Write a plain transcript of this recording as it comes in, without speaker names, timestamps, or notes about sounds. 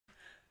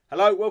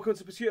Hello, welcome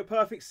to Pursuit of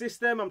Perfect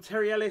System. I'm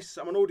Terry Ellis.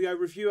 I'm an audio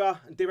reviewer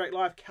and Dirac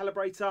Live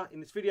calibrator.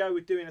 In this video, we're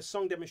doing a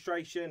song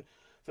demonstration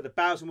for the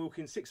Bowers and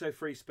Wilkins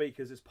 603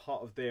 speakers as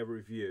part of their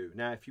review.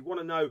 Now, if you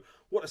want to know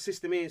what a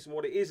system is and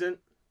what it isn't,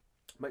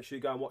 make sure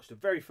you go and watch the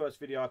very first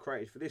video I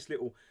created for this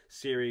little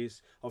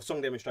series of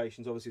song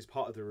demonstrations, obviously as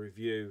part of the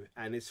review.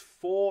 And this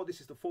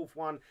is the fourth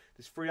one.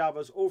 There's 3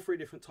 others, all 3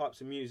 different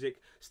types of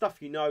music,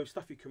 stuff you know,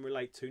 stuff you can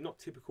relate to, not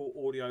typical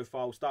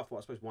audiophile stuff. Well,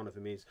 I suppose one of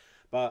them is,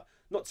 but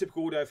not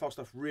typical audiophile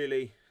stuff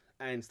really,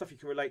 and stuff you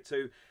can relate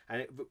to.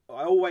 And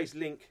I always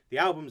link the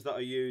albums that I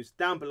use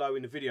down below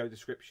in the video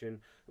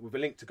description with a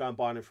link to go and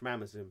buy them from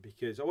Amazon,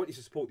 because I want you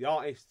to support the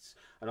artists,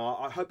 and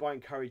I hope I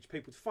encourage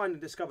people to find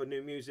and discover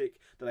new music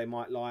that they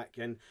might like,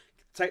 and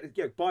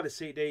buy the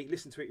CD,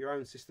 listen to it your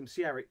own system,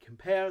 see how it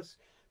compares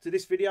to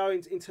this video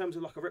in terms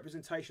of like a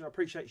representation. I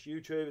appreciate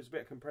YouTube, there's a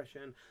bit of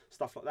compression,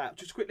 stuff like that.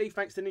 Just quickly,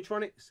 thanks to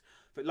Nintronics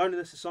for loaning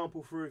us a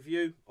sample for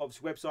review.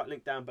 Obviously, website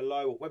link down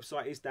below, or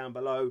website is down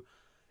below.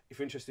 If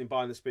you're interested in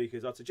buying the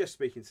speakers, I'd suggest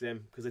speaking to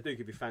them, because they do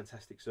give you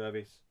fantastic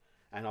service,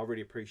 and I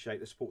really appreciate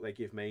the support they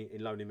give me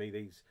in loaning me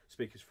these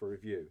speakers for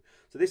review.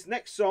 So this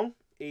next song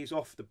is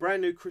off the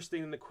brand new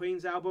Christine and the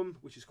Queens album,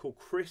 which is called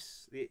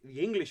Chris, the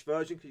English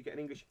version, because you get an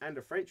English and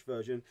a French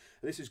version,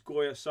 and this is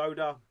Goya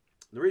Soda.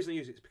 And the reason I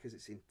use it is because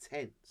it's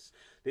intense.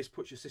 This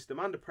puts your system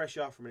under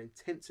pressure from an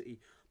intensity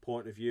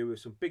point of view with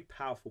some big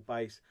powerful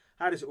bass.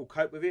 How does it all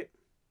cope with it?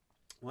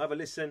 We'll have a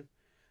listen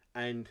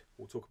and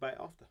we'll talk about it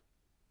after.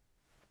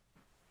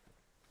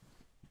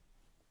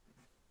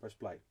 Press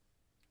play.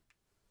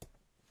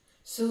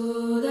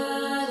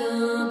 Soda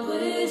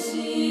d'imprécis,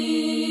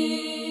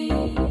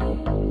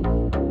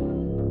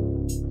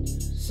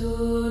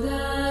 soda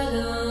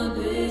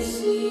d'imbécile.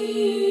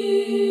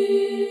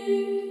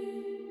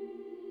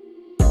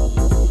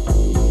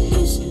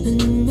 He's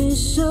been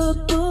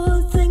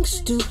miserable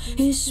thanks to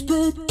his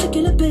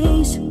particular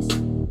bass.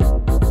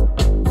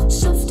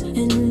 Soft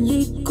and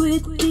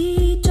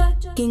liquidy,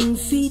 dragging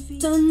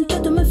feet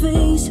under my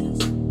face.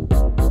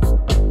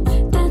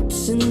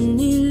 An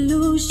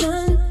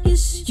illusion,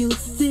 his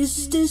youth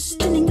is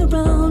distilling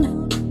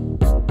around.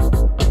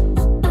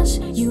 As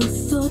you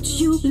thought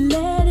you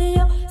let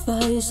your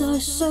thighs are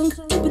sunk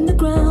deep in the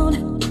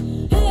ground.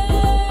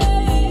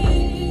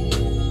 Hey,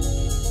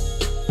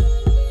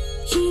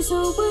 he's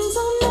always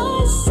on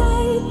my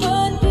side,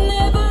 but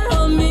never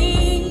on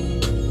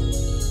me.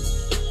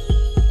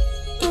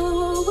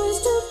 Always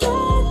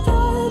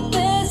together,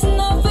 there's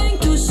nothing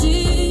to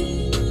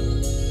see.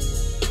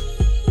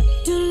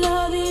 To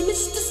love him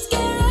is to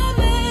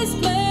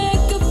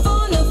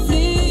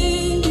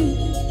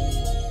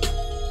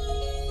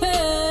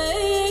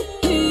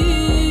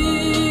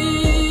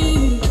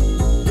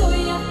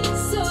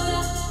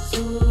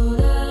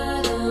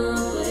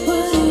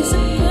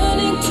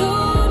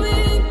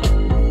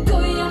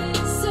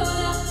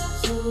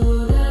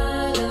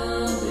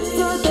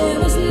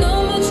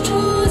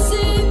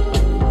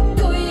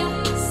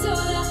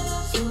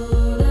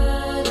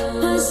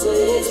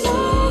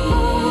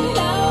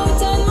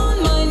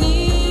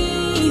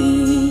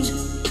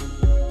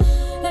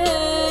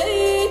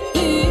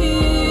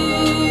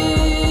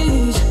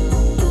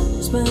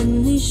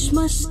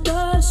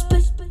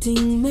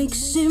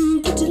makes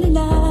him prettily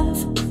laugh.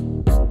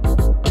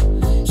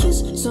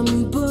 Here's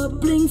some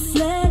bubbling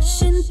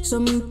flesh and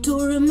some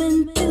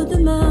torment till the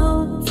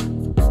mouth.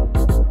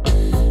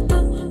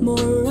 The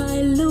more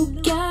I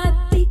look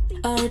at the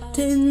art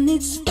and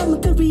its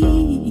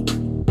mockery,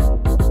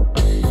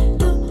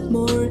 the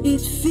more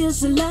it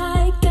feels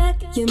like I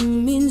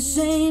am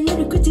insane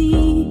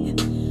iniquity.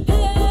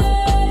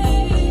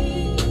 Hey,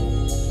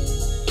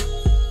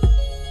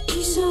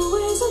 he's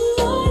always on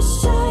my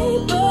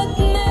side, but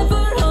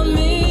never on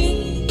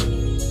me.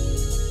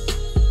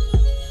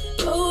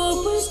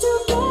 Always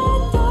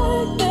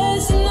together,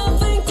 there's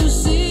nothing to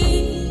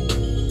see.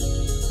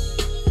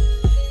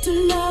 To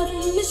love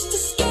him is to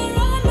scare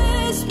our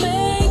mess,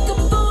 make a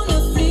bona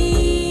fide.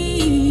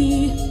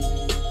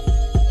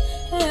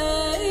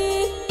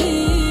 Hey,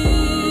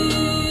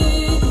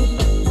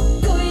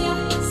 Goya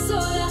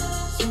Soda,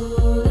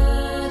 soda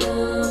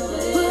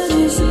d'imprécis. What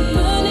is it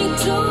burning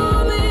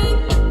through me?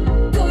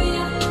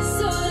 Goya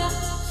Soda,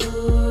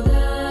 soda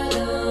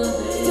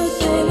d'imprécis. Thought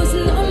there was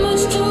not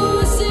much to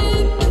see.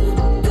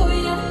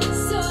 Goya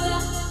Soda,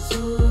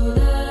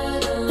 soda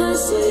d'imprécis. I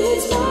see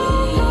his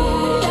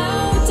heart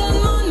out,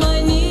 I'm on my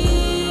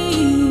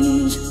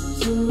knees.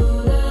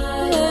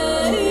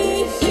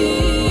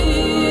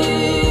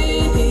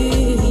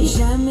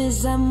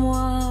 Jamais à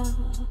moi,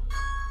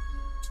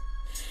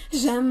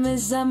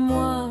 jamais à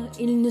moi,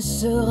 il ne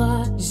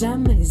sera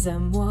jamais à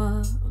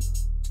moi.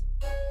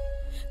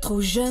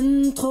 Trop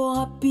jeune, trop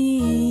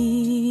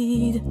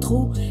rapide,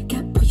 trop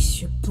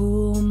capricieux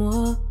pour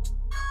moi.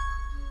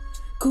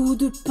 Coups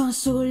de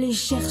pinceau, les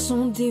chairs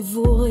sont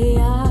dévorées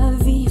à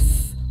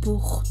vif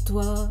pour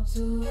toi.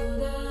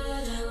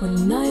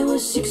 When I was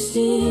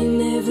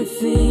 16,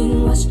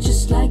 everything was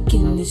just like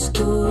in this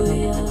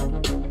Goya.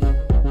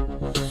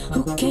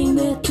 Who came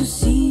there to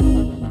see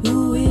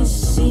who is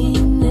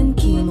seen and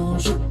qui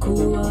mange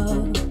quoi?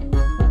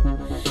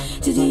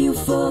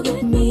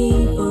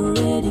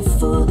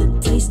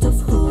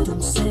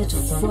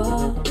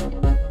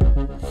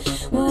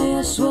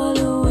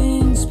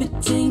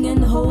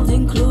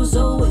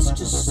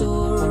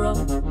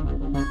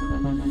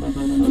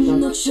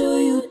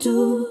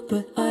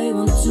 but I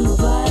want to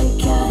buy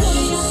cash.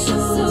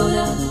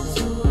 Soda,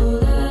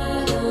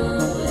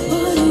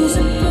 bodies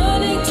are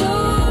burning to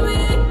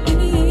me.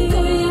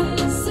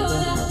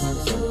 Soda,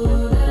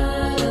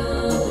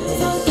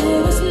 thought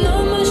there was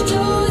not much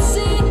to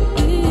see.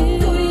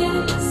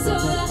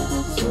 Soda,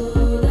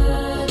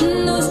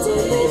 no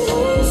stupid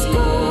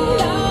disco.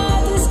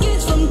 This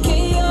kids from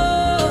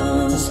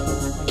chaos.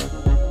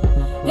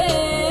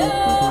 Hey,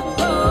 oh,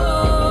 oh.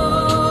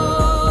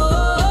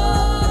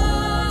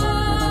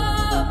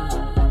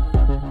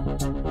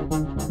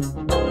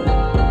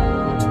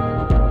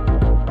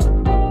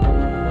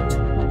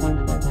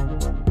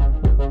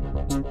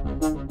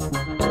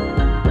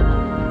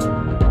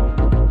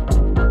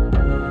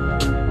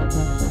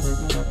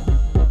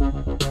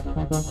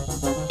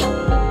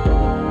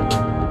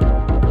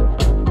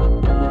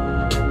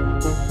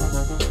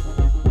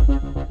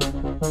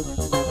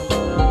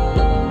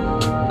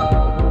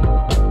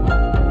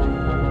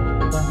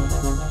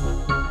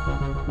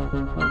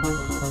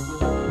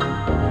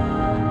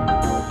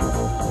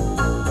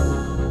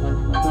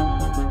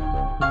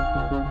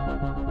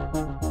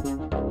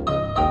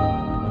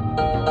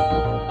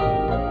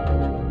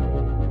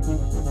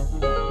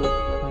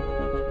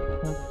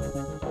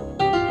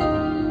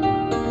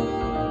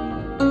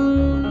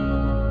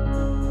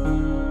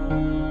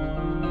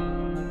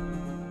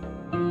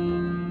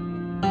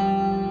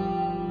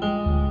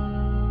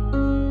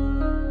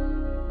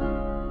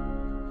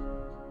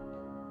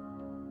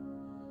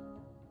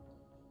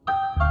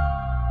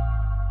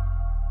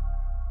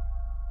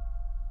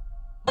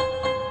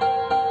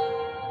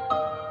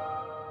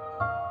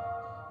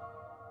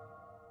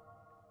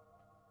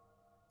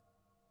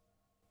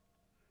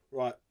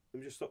 Right, let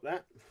me just stop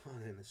that.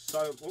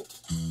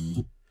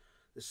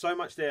 There's so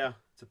much there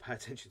to pay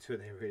attention to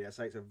there, really. I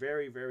say it's a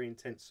very, very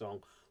intense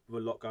song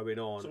with a lot going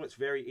on. So it's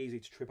very easy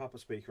to trip up a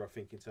speaker, I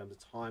think, in terms of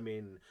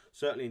timing,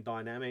 certainly in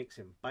dynamics,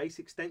 in bass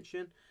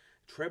extension,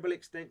 treble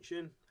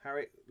extension, how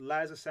it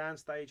lays a sound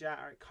stage out,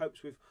 how it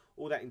copes with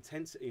all that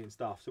intensity and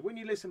stuff. So when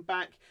you listen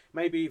back,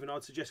 maybe even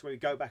I'd suggest when you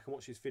go back and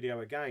watch this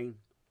video again,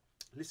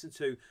 listen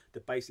to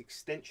the bass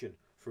extension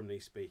from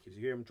these speakers.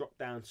 You hear them drop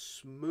down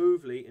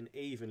smoothly and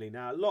evenly.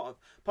 Now, a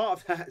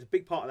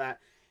big part of that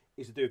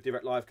is to do with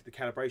Dirac Live, the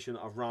calibration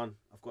that I've run.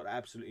 I've got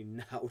absolutely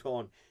nailed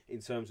on in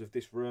terms of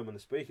this room and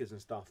the speakers and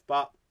stuff.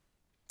 But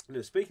you know,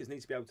 the speakers need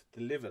to be able to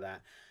deliver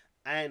that,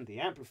 and the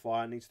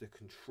amplifier needs to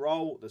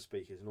control the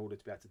speakers in order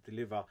to be able to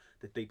deliver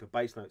the deeper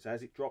bass notes.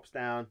 As it drops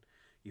down,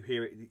 you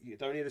hear it. You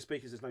don't hear the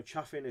speakers. There's no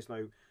chuffing. There's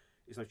no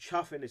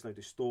chuffing, there's no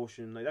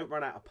distortion. They don't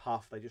run out of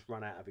puff, they just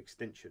run out of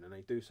extension, and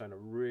they do so in a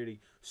really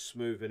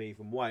smooth and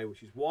even way,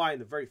 which is why in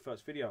the very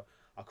first video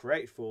I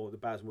created for the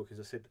Bowers and Wilkins,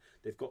 I said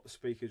they've got the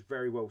speakers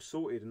very well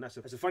sorted, and that's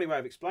a funny way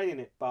of explaining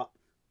it, but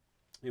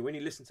you know, when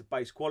you listen to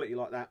bass quality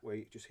like that, where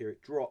you just hear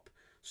it drop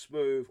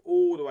smooth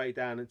all the way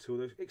down until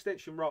the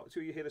extension roll,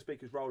 until you hear the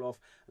speakers roll off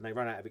and they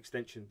run out of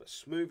extension, but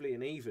smoothly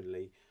and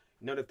evenly,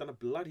 you know, they've done a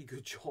bloody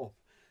good job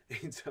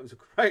in terms of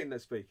creating the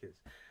speakers.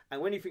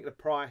 And when you think the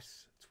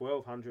price,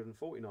 £1,249,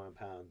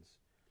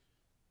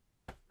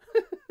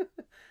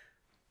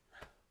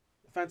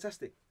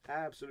 fantastic,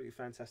 absolutely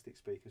fantastic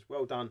speakers.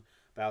 Well done,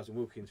 Bowers and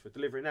Wilkins, for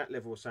delivering that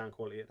level of sound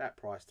quality at that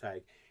price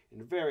tag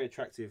in a very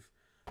attractive,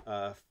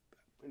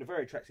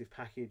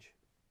 package.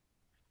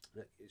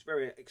 It's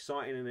very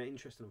exciting and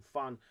interesting and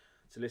fun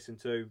to listen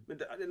to.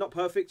 They're not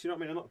perfect, you know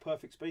what I mean? They're not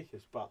perfect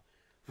speakers, but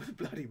for the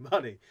bloody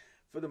money,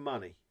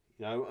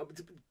 you know.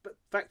 But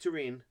factor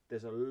in,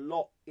 there's a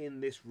lot in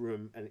this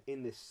room and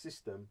in this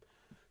system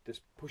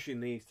that's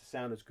pushing these to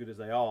sound as good as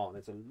they are. And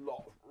there's a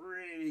lot of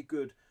really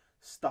good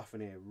stuff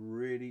in here,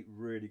 really,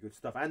 really good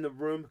stuff. And the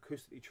room,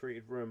 acoustically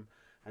treated room,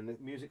 and the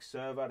music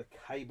server, the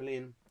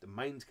cabling, the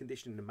mains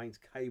conditioning, the mains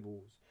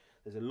cables.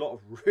 There's a lot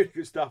of really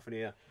good stuff in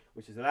here,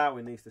 which is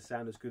allowing these to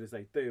sound as good as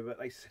they do, but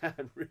they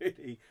sound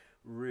really,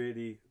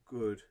 really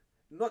good.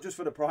 Not just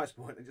for the price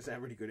point, they just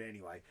sound really good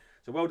anyway.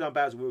 So well done,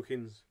 Bowers and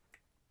Wilkins.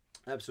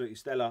 Absolutely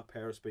stellar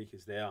pair of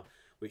speakers there,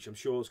 which I'm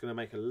sure is going to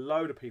make a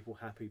load of people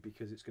happy,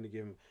 because it's going to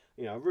give them,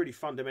 you know, a really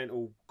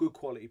fundamental, good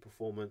quality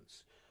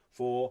performance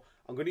for,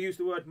 I'm going to use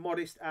the word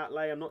modest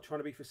outlay. I'm not trying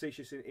to be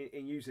facetious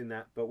in using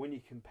that, but when you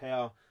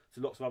compare to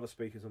lots of other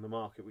speakers on the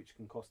market, which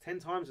can cost 10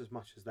 times as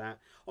much as that,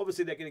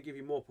 obviously they're going to give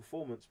you more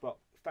performance, but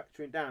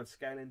factoring down,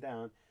 scaling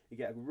down, you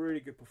get a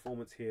really good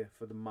performance here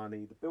for the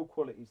money. The build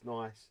quality is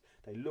nice,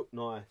 they look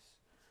nice.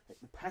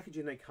 The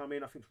packaging they come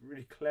in, I think, is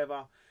really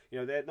clever. You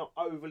know, they're not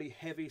overly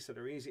heavy, so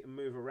they're easy to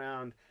move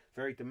around.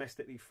 Very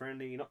domestically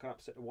friendly. You're not going to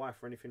upset the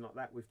wife or anything like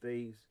that with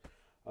these.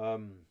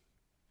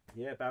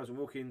 Yeah, Bowers and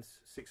Wilkins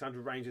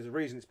 600 range. There's a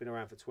reason it's been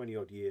around for 20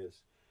 odd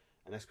years,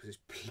 and that's because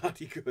it's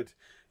bloody good.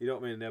 You know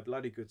what I mean? They're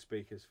bloody good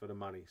speakers for the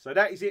money. So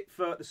that is it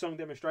for the song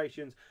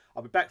demonstrations.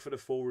 I'll be back for the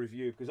full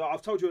review, because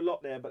I've told you a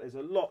lot there, but there's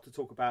a lot to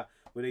talk about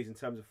with these in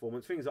terms of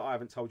performance, things that I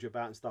haven't told you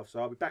about and stuff. So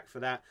I'll be back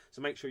for that.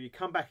 So make sure you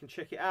come back and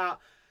check it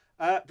out.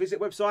 Visit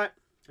website,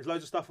 there's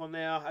loads of stuff on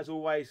there. As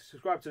always,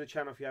 subscribe to the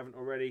channel if you haven't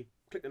already.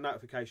 Click the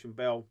notification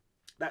bell.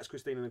 That's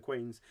Christine and the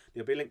Queens.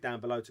 There'll be a link down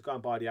below to go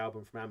and buy the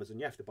album from Amazon.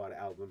 You have to buy the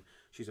album.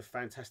 She's a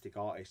fantastic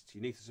artist.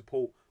 You need to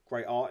support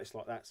great artists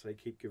like that so they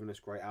keep giving us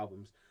great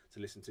albums to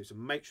listen to. So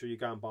make sure you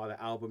go and buy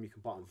that album. You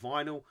can buy it on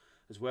vinyl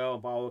as well.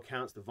 And by all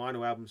accounts, the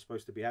vinyl album is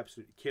supposed to be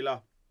absolutely killer.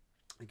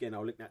 Again,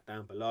 I'll link that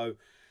down below.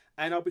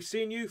 And I'll be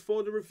seeing you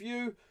for the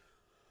review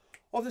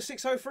of the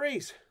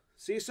 603s.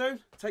 See you soon.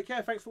 Take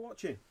care. Thanks for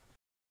watching.